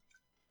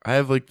I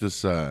have like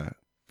this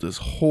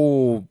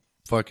whole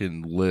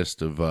fucking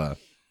list of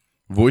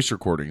voice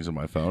recordings on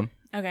my phone.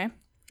 Okay.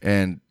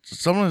 And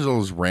sometimes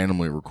I'll just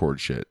randomly record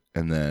shit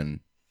and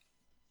then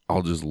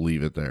I'll just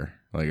leave it there.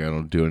 Like I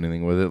don't do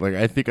anything with it. Like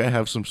I think I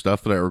have some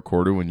stuff that I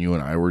recorded when you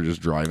and I were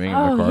just driving in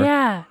the car. Oh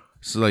yeah.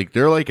 So like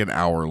they're like an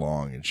hour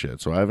long and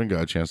shit. So I haven't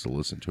got a chance to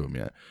listen to them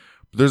yet.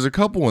 But there's a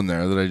couple in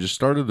there that I just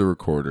started the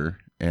recorder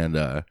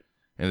and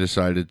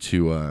decided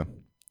to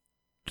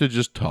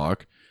just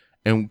talk.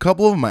 And a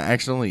couple of them I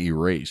accidentally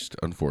erased,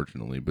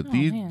 unfortunately. But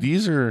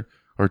these are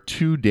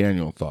 2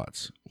 Daniel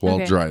thoughts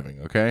while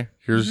driving, okay?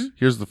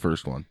 Here's the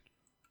first one.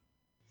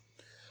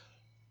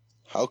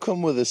 How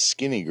come with a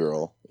skinny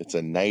girl, it's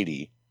a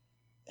nighty,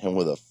 and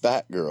with a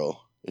fat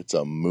girl, it's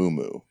a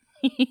moo-moo?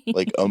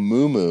 Like a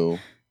moo-moo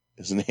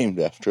is named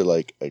after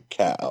like a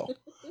cow.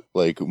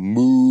 Like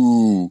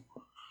moo.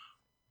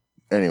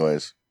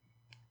 Anyways,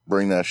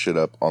 bring that shit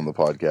up on the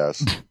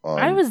podcast.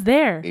 I was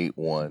there.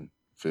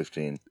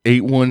 8/1/15.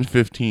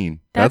 8/1/15.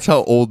 That's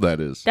how old that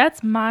is.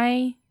 That's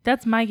my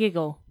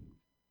giggle.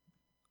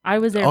 I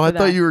was there. Oh, I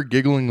thought you were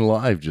giggling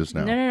live just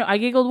now. No. I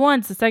giggled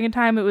once. The second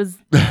time it was,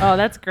 oh,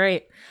 that's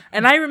great.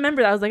 And I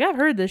remember that. I was like, I've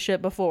heard this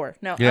shit before.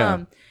 No,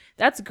 yeah.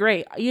 That's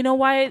great. You know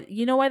why?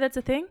 You know why that's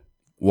a thing?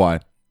 Why?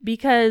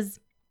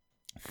 Because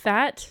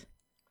fat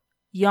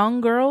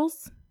young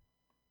girls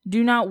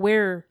do not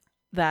wear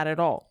that at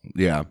all.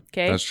 Yeah.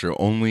 Okay. That's true.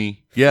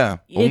 Only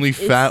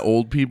fat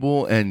old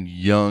people and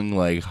young,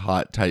 like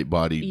hot, tight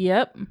bodied.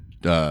 Yep.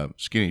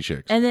 Skinny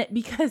chicks. And then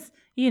because,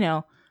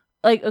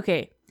 like,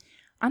 okay.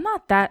 I'm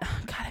not that.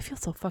 God, I feel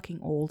so fucking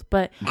old,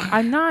 but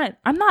I'm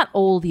not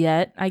old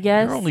yet. I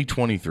guess you're only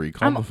 23.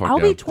 Calm the fuck I'll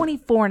down. be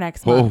 24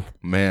 next month. Oh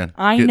man,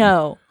 I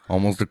know.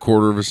 Almost a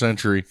quarter of a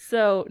century.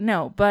 So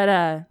no, but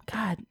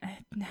God, I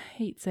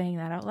hate saying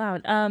that out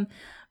loud.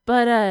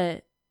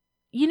 But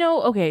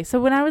okay. So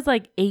when I was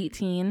like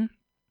 18,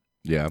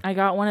 yeah, I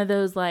got one of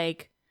those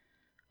like,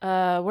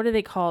 what are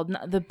they called?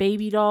 The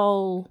baby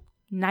doll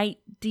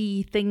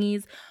nighty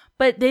thingies,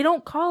 but they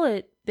don't call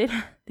it. They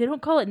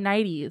don't call it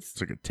nighties. It's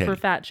like a teddy for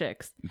fat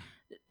chicks.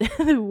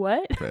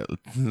 What?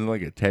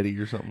 Like a teddy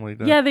or something like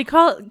that. Yeah, they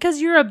call it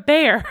because you're a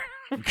bear.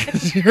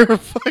 Because you're a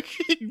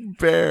fucking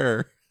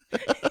bear.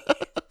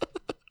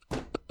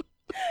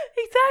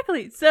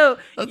 Exactly. So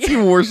that's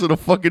even worse than a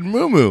fucking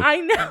moo-moo. I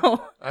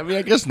know. I mean,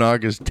 I guess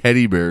not, because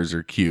teddy bears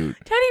are cute.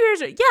 Teddy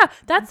bears are, yeah.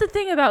 That's the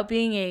thing about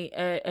being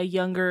a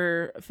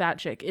younger fat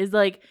chick is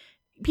like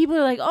people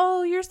are like,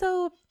 oh, you're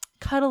so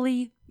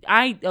cuddly.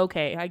 I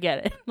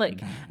get it.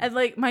 Like, and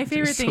like my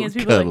favorite thing is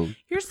people are like,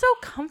 you're so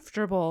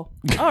comfortable.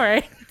 All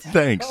right.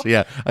 Thanks.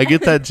 Yeah, I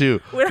get that too.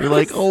 You're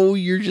like, oh,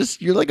 you're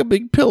like a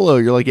big pillow.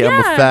 You're like, yeah,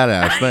 I'm a fat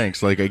ass.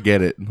 Thanks. Like, I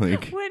get it.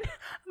 Like,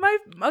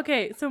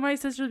 so my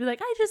sister would be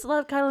like, I just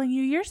love cuddling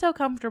you. You're so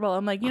comfortable.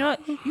 I'm like, you know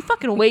what? You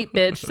fucking wait,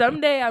 bitch.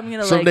 Someday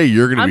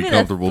you're gonna be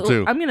comfortable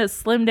too. I'm gonna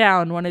slim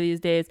down one of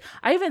these days.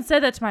 I even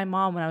said that to my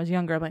mom when I was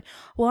younger. I'm like,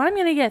 well, I'm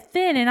gonna get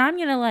thin and I'm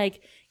gonna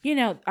like.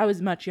 I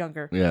was much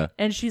younger. Yeah.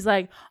 And she's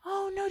like,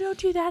 oh, no, don't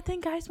do that. Then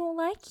guys won't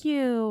like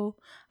you.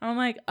 And I'm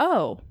like,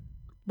 oh,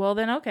 well,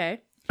 then okay.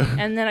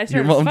 And then I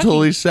started your mom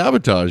totally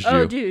sabotaged you.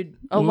 Oh, dude.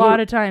 A lot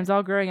of times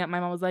all growing up, my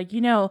mom was like,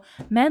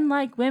 men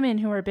like women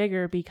who are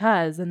bigger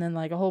because, and then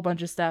like a whole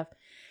bunch of stuff.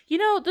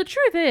 The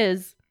truth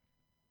is,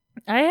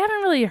 I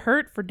haven't really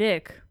hurt for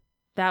dick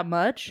that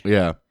much.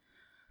 Yeah.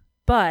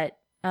 But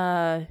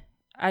I'd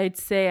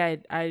say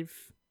I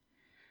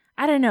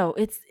don't know.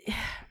 It's...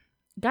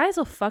 Guys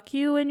will fuck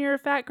you when you're a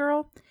fat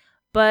girl,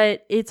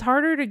 but it's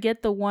harder to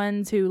get the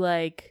ones who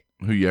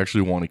you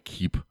actually want to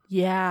keep.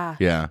 Yeah.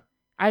 Yeah.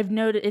 I've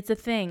noticed it's a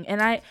thing.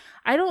 And I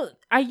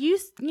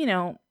used,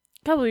 a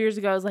couple of years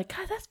ago, I was like,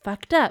 God, that's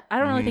fucked up. I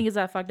don't really think it's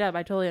that fucked up.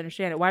 I totally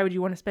understand it. Why would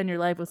you want to spend your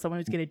life with someone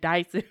who's going to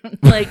die soon?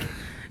 Like,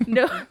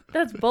 no,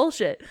 that's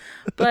bullshit.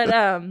 But,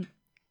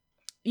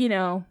 when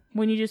you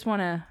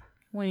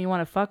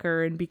want to fuck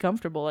her and be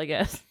comfortable, I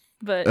guess.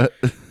 But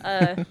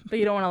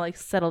you don't want to like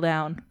settle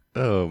down.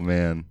 Oh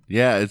man,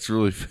 yeah, it's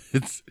really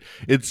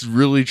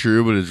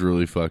true, but it's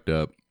really fucked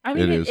up. I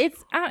mean, is it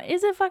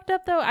fucked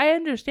up though? I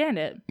understand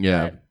it.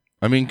 Yeah, but...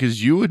 I mean,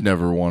 because you would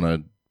never want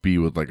to be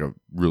with like a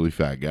really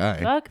fat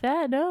guy. Fuck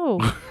that,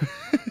 no.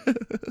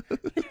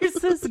 There's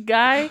this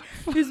guy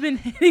who's been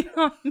hitting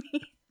on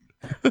me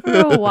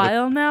for a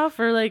while now,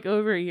 for like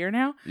over a year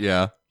now.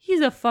 Yeah,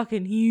 he's a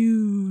fucking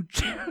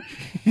huge.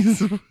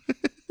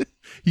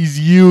 He's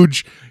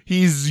huge.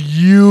 He's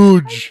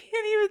huge. I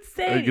can't even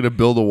say. Are you gonna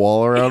build a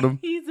wall around him?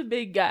 He's a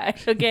big guy.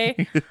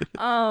 Okay.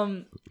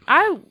 I'm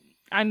kind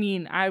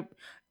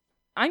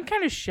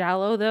of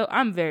shallow though.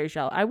 I'm very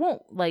shallow. I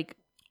won't like.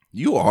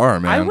 You are,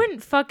 man. I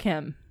wouldn't fuck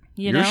him.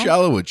 You're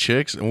shallow with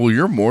chicks. Well,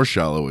 you're more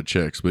shallow with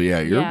chicks, but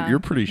you're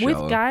pretty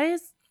shallow. With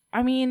guys,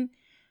 I mean.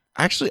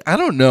 Actually, I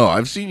don't know.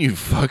 I've seen you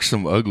fuck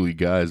some ugly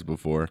guys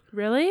before.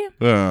 Really?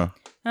 Yeah.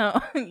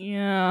 Oh,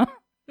 yeah.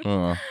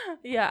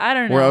 Yeah, I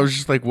don't know. Where I was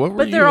just like, what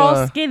were you... But they're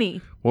all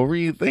skinny. What were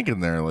you thinking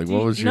there? Like,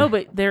 what was your... No,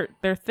 but they're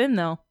thin,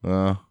 though.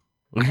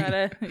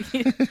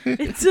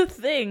 It's a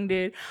thing,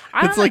 dude.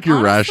 It's like your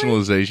honestly,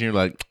 rationalization. You're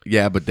like,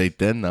 yeah, but they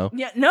thin though.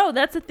 Yeah, no,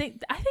 that's a thing.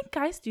 I think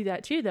guys do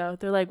that too, though.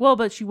 They're like, well,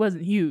 but she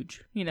wasn't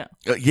huge, you know.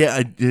 Yeah,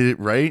 I did it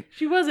right.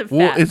 She wasn't fat.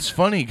 Well, it's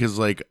funny because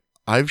like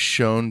I've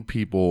shown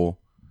people,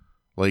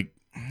 like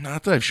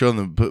not that I've shown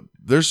them, but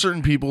there's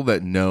certain people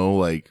that know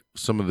like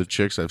some of the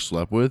chicks I've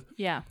slept with.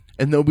 Yeah.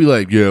 And they'll be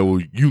like, yeah, well,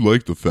 you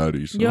like the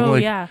fatties.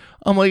 Yeah.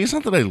 I'm like, it's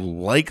not that I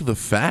like the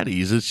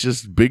fatties. It's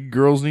just big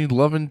girls need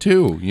loving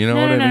too. You know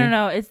what I mean?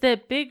 No. It's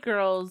that big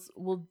girls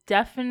will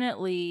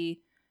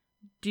definitely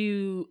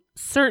do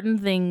certain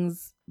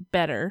things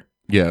better.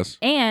 Yes.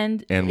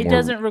 And it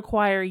doesn't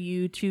require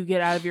you to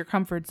get out of your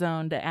comfort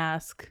zone to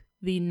ask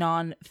the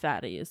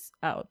non-fatties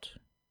out.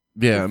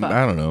 Yeah,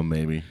 I don't know,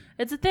 maybe.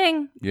 It's a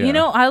thing. Yeah. You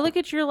know, I look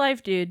at your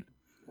life, dude.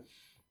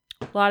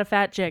 A lot of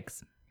fat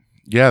chicks.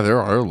 Yeah,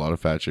 there are a lot of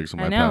fat chicks in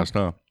my past,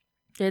 huh?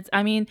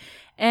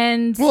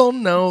 Well,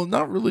 no,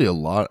 not really a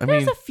lot.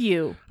 There's a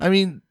few. I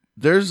mean,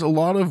 there's a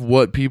lot of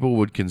what people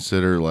would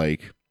consider,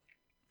 like,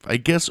 I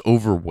guess,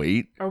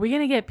 overweight. Are we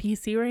going to get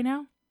PC right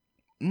now?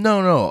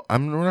 No. We're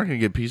not going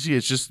to get PC.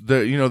 It's just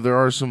that, you know, there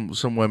are some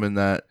women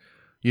that,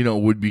 you know,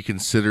 would be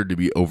considered to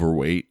be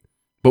overweight.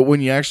 But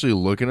when you actually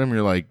look at them,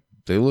 you're like,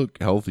 they look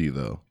healthy,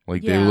 though.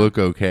 Like, they look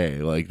okay.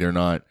 Like, they're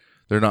not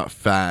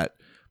fat.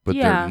 But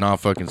they're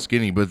not fucking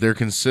skinny, but they're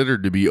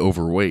considered to be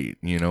overweight.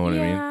 You know what I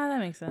mean? Yeah, that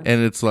makes sense.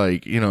 And it's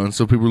like, you know, and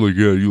so people are like,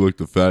 yeah, you like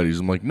the fatties.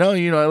 I'm like, no,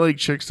 you know, I like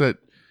chicks that,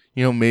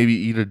 you know, maybe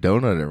eat a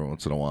donut every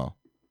once in a while.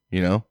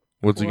 You know?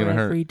 What's it going to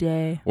hurt? Every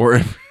day. Or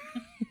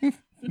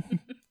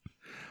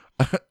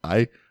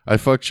I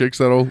fuck chicks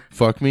that'll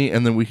fuck me,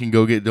 and then we can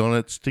go get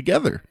donuts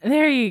together.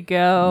 There you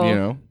go. You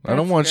know? I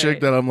don't want a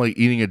chick that I'm like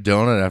eating a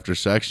donut after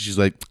sex. She's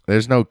like,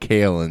 there's no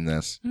kale in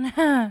this.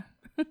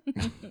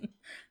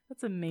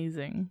 That's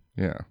amazing.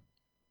 Yeah.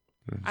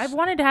 I've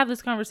wanted to have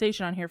this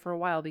conversation on here for a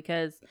while but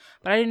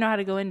I didn't know how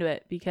to go into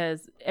it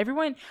because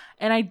everyone,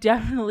 and I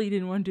definitely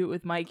didn't want to do it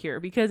with Mike here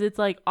because it's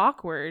like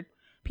awkward.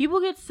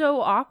 People get so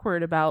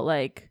awkward about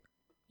like,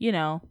 you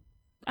know,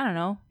 I don't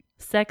know,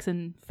 sex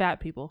and fat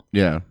people.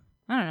 Yeah.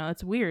 I don't know.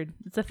 It's weird.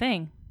 It's a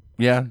thing.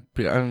 Yeah.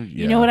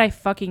 You know what I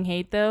fucking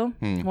hate though?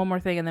 One more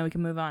thing and then we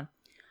can move on.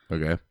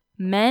 Okay.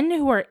 Men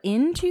who are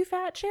into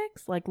fat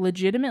chicks, like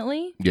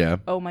legitimately. Yeah.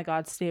 Oh my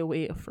God, stay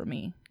away from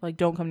me. Like,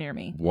 don't come near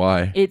me.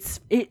 Why? It's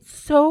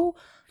so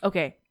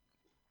okay.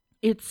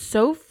 It's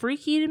so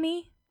freaky to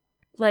me.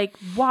 Like,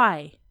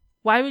 why?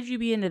 Why would you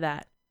be into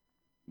that?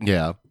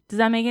 Yeah. Does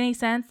that make any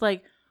sense?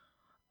 Like,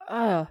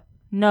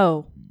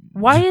 no.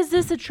 Why is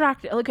this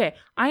attractive? Okay,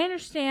 I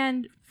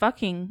understand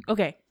fucking.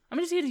 Okay, I'm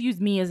just going to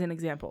use me as an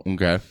example.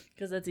 Okay.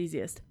 Because that's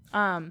easiest.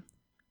 I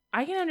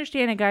can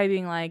understand a guy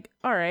being like,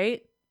 all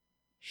right.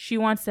 She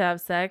wants to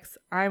have sex.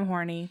 I'm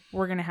horny.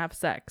 We're going to have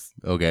sex.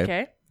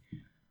 Okay.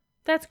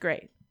 That's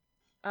great.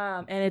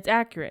 And it's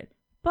accurate.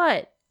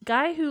 But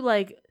guy who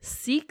like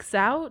seeks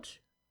out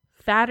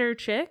fatter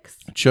chicks.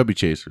 Chubby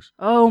chasers.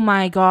 Oh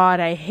my God.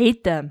 I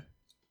hate them.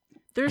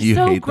 They're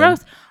so gross.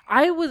 Them?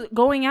 I was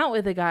going out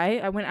with a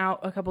guy. I went out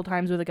a couple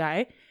times with a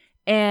guy.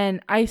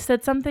 And I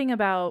said something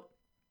about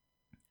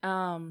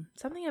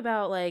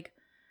like,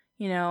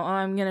 you know, oh,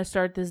 I'm going to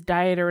start this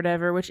diet or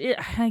whatever, which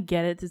I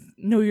get it.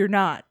 No, you're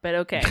not, but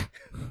okay.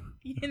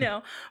 You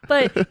know,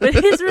 but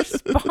his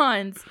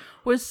response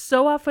was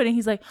so off-putting.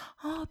 He's like,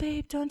 oh,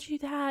 babe, don't do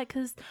that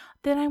because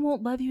then I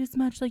won't love you as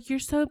much. Like, you're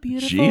so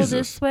beautiful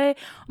this way.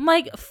 I'm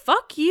like,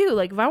 fuck you.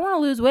 Like, if I want to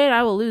lose weight,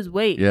 I will lose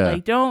weight. Yeah.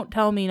 Like, don't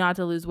tell me not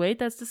to lose weight.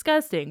 That's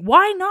disgusting.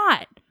 Why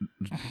not?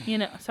 You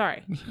know,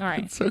 sorry. All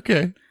right. It's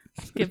okay.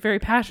 Get very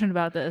passionate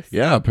about this.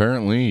 Yeah,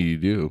 apparently you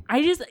do.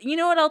 You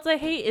know what else I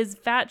hate is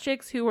fat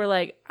chicks who are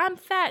like, I'm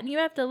fat and you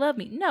have to love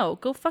me. No,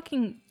 go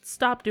fucking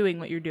stop doing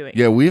what you're doing.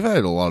 Yeah, we've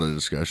had a lot of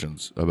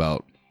discussions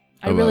about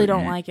I really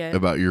don't like it.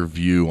 About your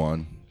view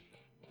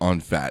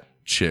on fat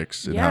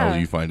chicks and how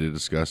you find it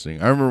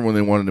disgusting. I remember when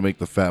they wanted to make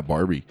the fat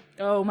Barbie.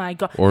 Oh my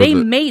God. They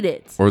made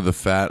it. Or the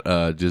fat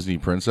Disney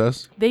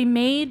princess. They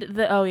made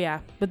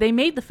but they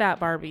made the fat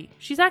Barbie.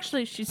 She's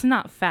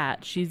not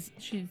fat. She's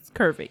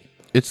curvy.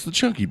 It's the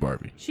chunky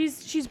Barbie.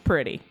 She's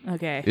pretty.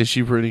 Okay. Is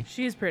she pretty?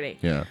 She's pretty.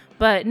 Yeah.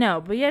 But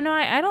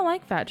I don't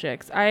like fat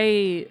chicks.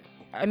 I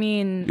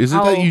mean, is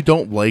it that you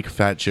don't like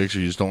fat chicks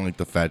or you just don't like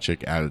the fat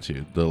chick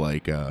attitude? The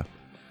like,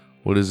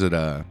 what is it?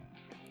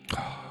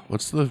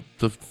 What's the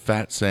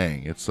fat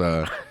saying? It's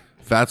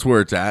fat's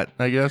where it's at,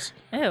 I guess.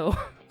 Ew.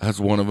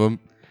 That's one of them.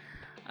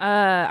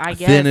 I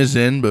guess. Thin is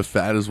in, but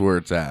fat is where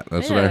it's at.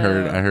 That's what I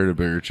heard. I heard a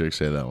bigger chick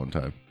say that one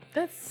time.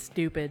 That's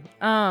stupid.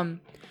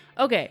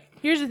 Okay.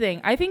 Here's the thing.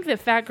 I think that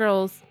fat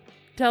girls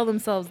tell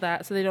themselves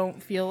that so they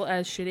don't feel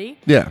as shitty.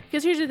 Yeah.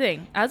 Because here's the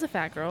thing. As a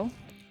fat girl,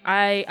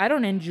 I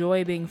don't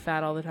enjoy being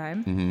fat all the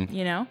time. Mm-hmm.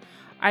 You know?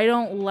 I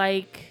don't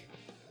like...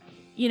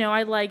 You know,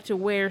 I like to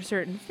wear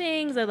certain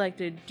things. I like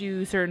to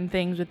do certain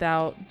things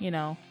without, you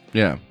know...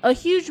 Yeah. A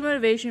huge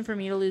motivation for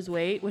me to lose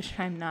weight, which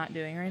I'm not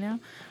doing right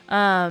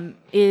now,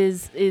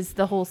 is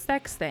the whole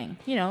sex thing.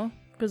 You know?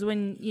 Because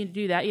when you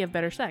do that, you have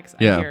better sex.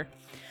 I hear.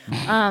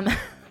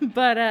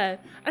 But I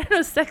don't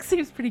know. Sex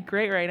seems pretty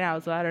great right now,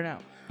 so I don't know.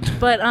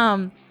 But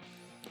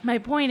my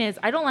point is,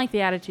 I don't like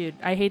the attitude.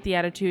 I hate the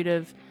attitude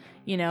of,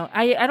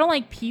 I don't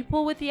like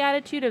people with the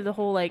attitude of the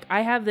whole, like,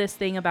 I have this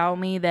thing about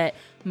me that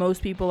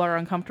most people are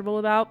uncomfortable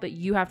about, but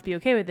you have to be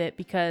okay with it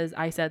because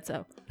I said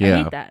so. Yeah.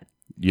 I hate that.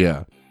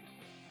 Yeah.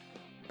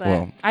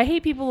 But I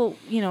hate people,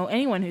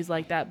 anyone who's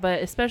like that,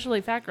 but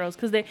especially fat girls,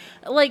 because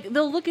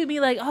they'll look at me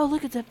like, oh,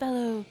 look, it's a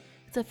fellow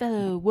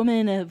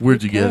woman of we're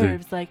together.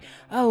 Curves. Like,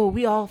 oh,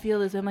 we all feel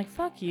this. I'm like,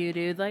 fuck you,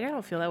 dude. Like, I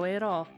don't feel that way at all.